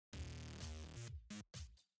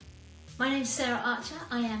My name's Sarah Archer.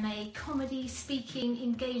 I am a comedy, speaking,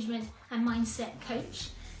 engagement and mindset coach,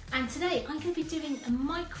 and today I'm going to be doing a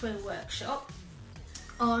micro workshop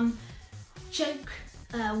on joke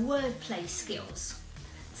wordplay skills.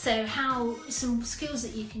 So some skills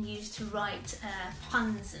that you can use to write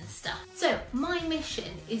puns and stuff. So my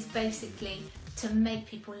mission is basically to make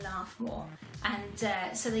people laugh more,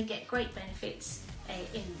 and so they get great benefits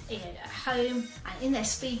at home and in their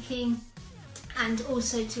speaking, and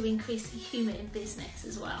also to increase the humour in business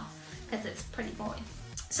as well, because it's pretty boring.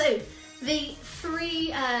 So the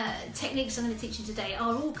three techniques I'm going to teach you today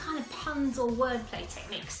are all kind of puns or wordplay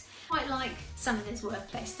techniques. I quite like some of this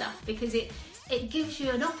wordplay stuff because it gives you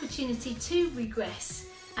an opportunity to regress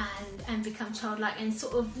and become childlike and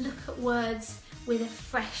sort of look at words with a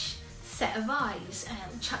fresh set of eyes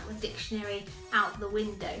and chuck the dictionary out the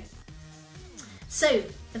window. So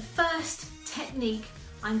the first technique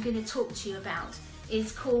I'm going to talk to you about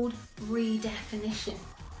is called redefinition.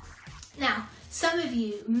 Now, some of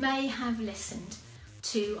you may have listened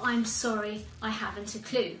to I'm Sorry, I Haven't a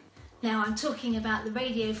Clue. Now, I'm talking about the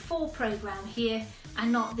Radio 4 programme here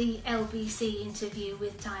and not the LBC interview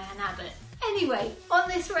with Diane Abbott. Anyway, on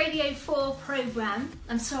this Radio 4 programme,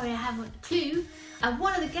 I'm Sorry, I Haven't a Clue,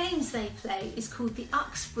 one of the games they play is called the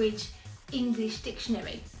Uxbridge English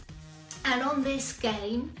Dictionary. And on this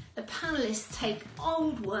game, the panellists take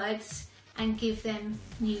old words and give them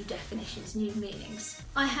new definitions, new meanings.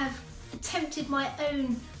 I have attempted my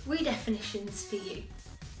own redefinitions for you.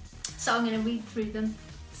 So I'm going to read through them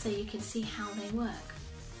so you can see how they work.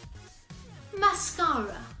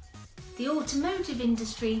 Mascara, the automotive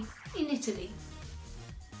industry in Italy.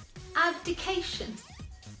 Abdication,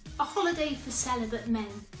 a holiday for celibate men.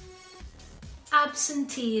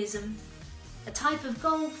 Absenteeism, a type of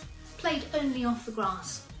golf played only off the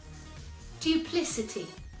grass. Duplicity,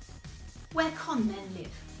 where con men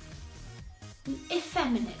live.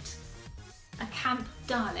 Effeminate, a camp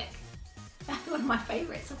Dalek. That's one of my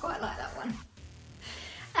favourites, I quite like that one.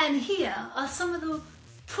 And here are some of the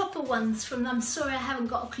proper ones from I'm Sorry I Haven't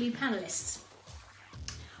Got a Clue panellists.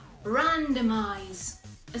 Randomise,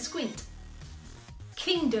 a squint.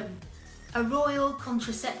 Kingdom, a royal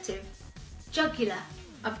contraceptive. Jugular,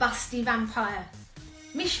 a busty vampire.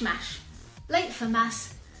 Mishmash, late for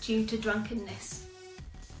mass due to drunkenness.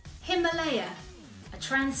 Himalaya, a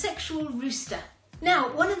transsexual rooster. Now,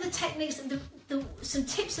 one of the techniques, some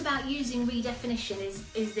tips about using redefinition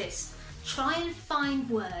is this. Try and find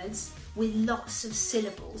words with lots of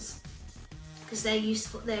syllables, because they're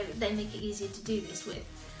useful, they make it easier to do this with.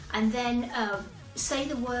 And then say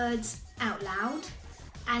the words out loud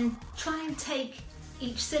and try and take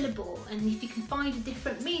each syllable, and if you can find a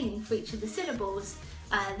different meaning for each of the syllables,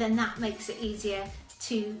 then that makes it easier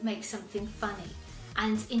to make something funny.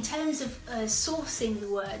 And in terms of sourcing the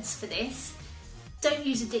words for this, don't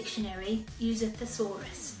use a dictionary, use a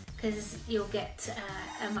thesaurus, because you'll get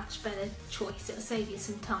a much better choice. It'll save you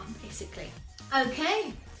some time, basically.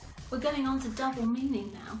 Okay, we're going on to double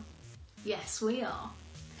meaning now. Yes, we are.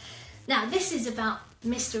 Now, this is about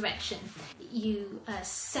misdirection. You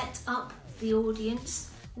set up the audience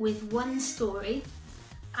with one story,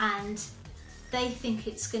 and they think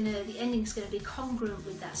the ending's going to be congruent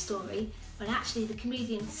with that story, but actually the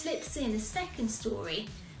comedian slips in a second story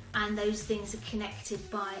and those things are connected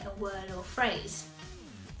by a word or phrase.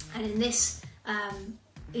 And in these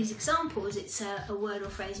examples, it's a word or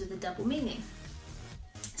phrase with a double meaning.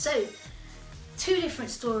 So, two different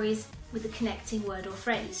stories with a connecting word or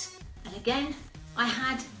phrase. And again, I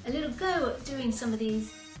had a little go at doing some of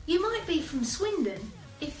these. You might be from Swindon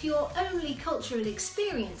if your only cultural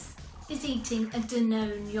experience is eating a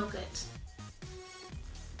Danone yoghurt.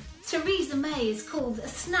 Theresa May is called a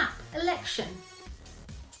snap election.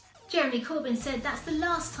 Jeremy Corbyn said that's the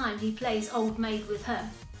last time he plays old maid with her.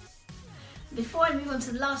 Before I move on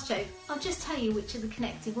to the last joke, I'll just tell you which are the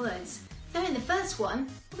connecting words. So in the first one,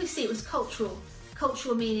 obviously it was cultural.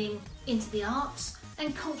 Cultural meaning into the arts,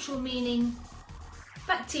 and cultural meaning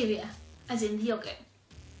bacteria, as in the yoghurt.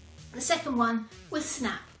 The second one was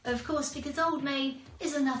snap, of course, because old maid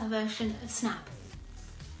is another version of snap.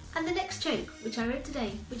 And the next joke, which I wrote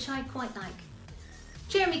today, which I quite like.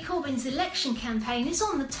 Jeremy Corbyn's election campaign is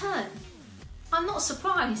on the turn. I'm not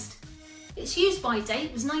surprised. Its use-by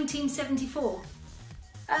date was 1974.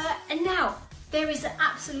 And now, there is an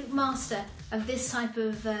absolute master of this type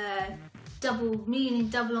of double meaning,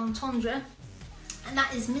 double entendre, and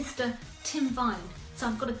that is Mr. Tim Vine. So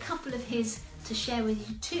I've got a couple of his to share with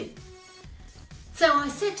you too. So I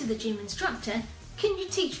said to the gym instructor, "Can you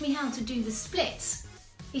teach me how to do the splits?"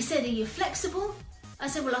 He said, "Are you flexible?" I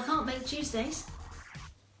said, "Well, I can't make Tuesdays."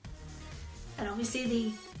 And obviously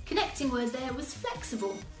the connecting word there was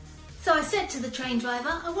flexible. So I said to the train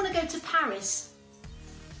driver, I want to go to Paris.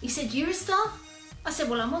 He said, Eurostar? I said,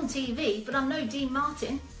 well, I'm on TV, but I'm no Dean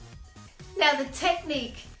Martin. Now the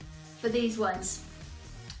technique for these ones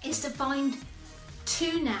is to find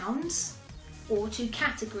two nouns or two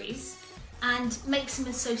categories and make some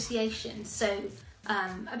associations. So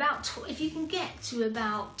if you can get to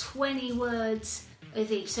about 20 words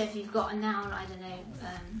with each, so if you've got a noun, I don't know,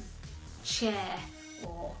 chair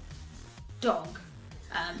or dog,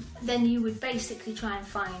 then you would basically try and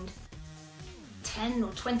find 10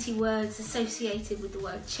 or 20 words associated with the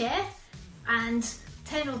word chair and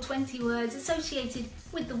 10 or 20 words associated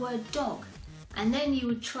with the word dog, and then you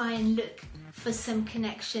would try and look for some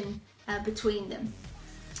connection between them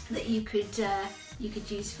that you could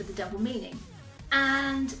use for the double meaning.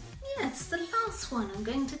 And yes, the last one I'm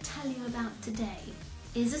going to tell you about today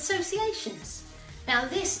is associations. Now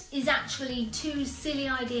this is actually two silly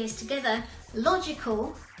ideas together,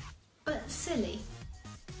 logical but silly.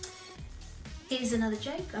 Here's another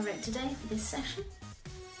joke I wrote today for this session.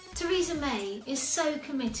 Theresa May is so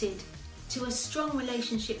committed to a strong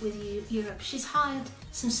relationship with Europe, she's hired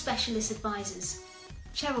some specialist advisors,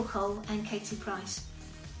 Cheryl Cole and Katie Price.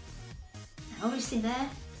 Now obviously there,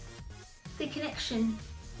 the connection,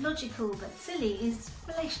 logical but silly, is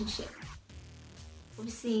relationship.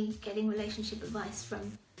 Obviously getting relationship advice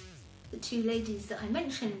from the two ladies that I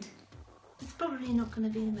mentioned is probably not going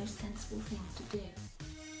to be the most sensible thing to do.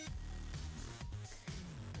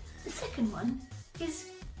 The second one is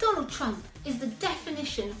Donald Trump is the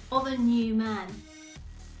definition of a new man,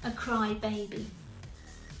 a crybaby.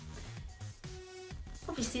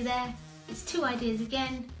 Obviously there, it's two ideas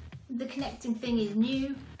again. The connecting thing is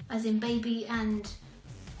new, as in baby, and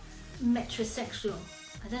metrosexual.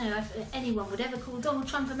 I don't know if anyone would ever call Donald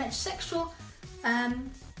Trump a metrosexual.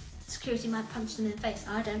 Security might punch them in the face,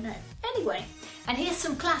 I don't know. Anyway, and here's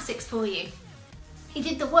some classics for you. He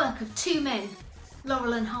did the work of two men,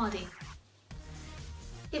 Laurel and Hardy.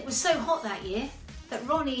 It was so hot that year that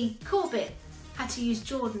Ronnie Corbett had to use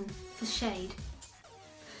Jordan for shade.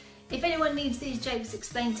 If anyone needs these jokes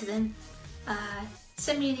explained to them,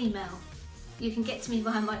 send me an email. You can get to me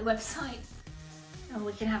via my website and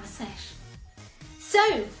we can have a sesh.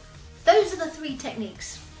 So, those are the three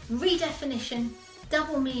techniques: redefinition,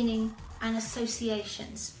 double meaning and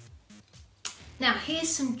associations. Now here's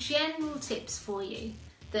some general tips for you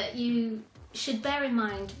that you should bear in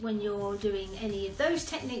mind when you're doing any of those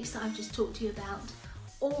techniques that I've just talked to you about,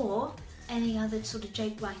 or any other sort of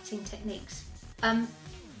joke writing techniques.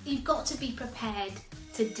 You've got to be prepared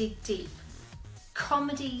to dig deep.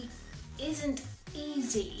 Comedy isn't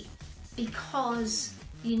easy because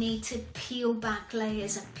you need to peel back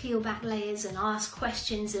layers and ask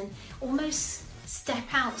questions and almost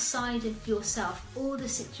step outside of yourself or the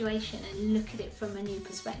situation and look at it from a new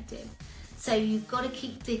perspective. So you've got to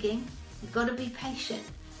keep digging, you've got to be patient,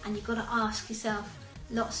 and you've got to ask yourself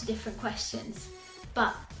lots of different questions.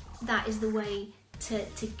 But that is the way to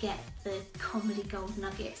get the comedy gold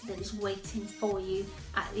nugget that is waiting for you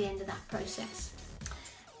at the end of that process.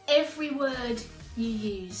 Every word you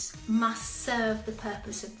use must serve the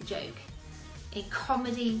purpose of the joke. In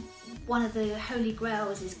comedy, one of the holy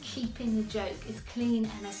grails is keeping the joke as clean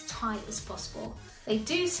and as tight as possible. They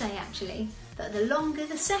do say actually that the longer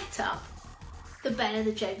the setup, the better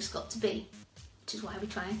the joke's got to be, which is why we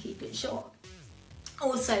try and keep it short.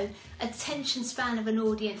 Also, attention span of an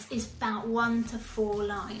audience is about 1 to 4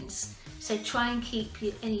 lines. So try and keep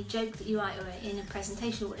any joke that you write or in a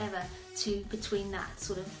presentation or whatever to between that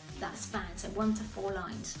span, so 1 to 4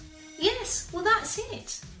 lines. Yes, well that's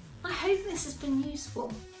it. I hope this has been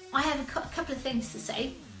useful. I have a couple of things to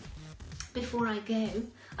say before I go.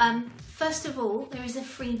 First of all, there is a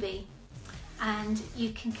freebie and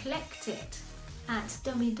you can collect it at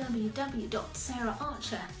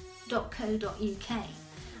www.saraharcher.co.uk,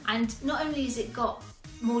 and not only has it got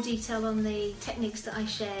more detail on the techniques that I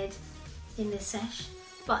shared in this sesh,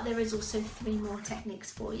 but there is also 3 more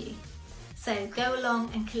techniques for you. So go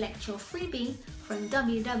along and collect your freebie from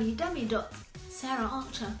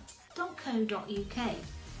www.saraharcher.co.uk.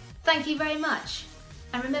 Thank you very much,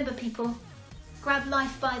 and remember people, grab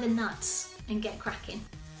life by the nuts and get cracking.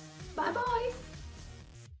 Bye bye.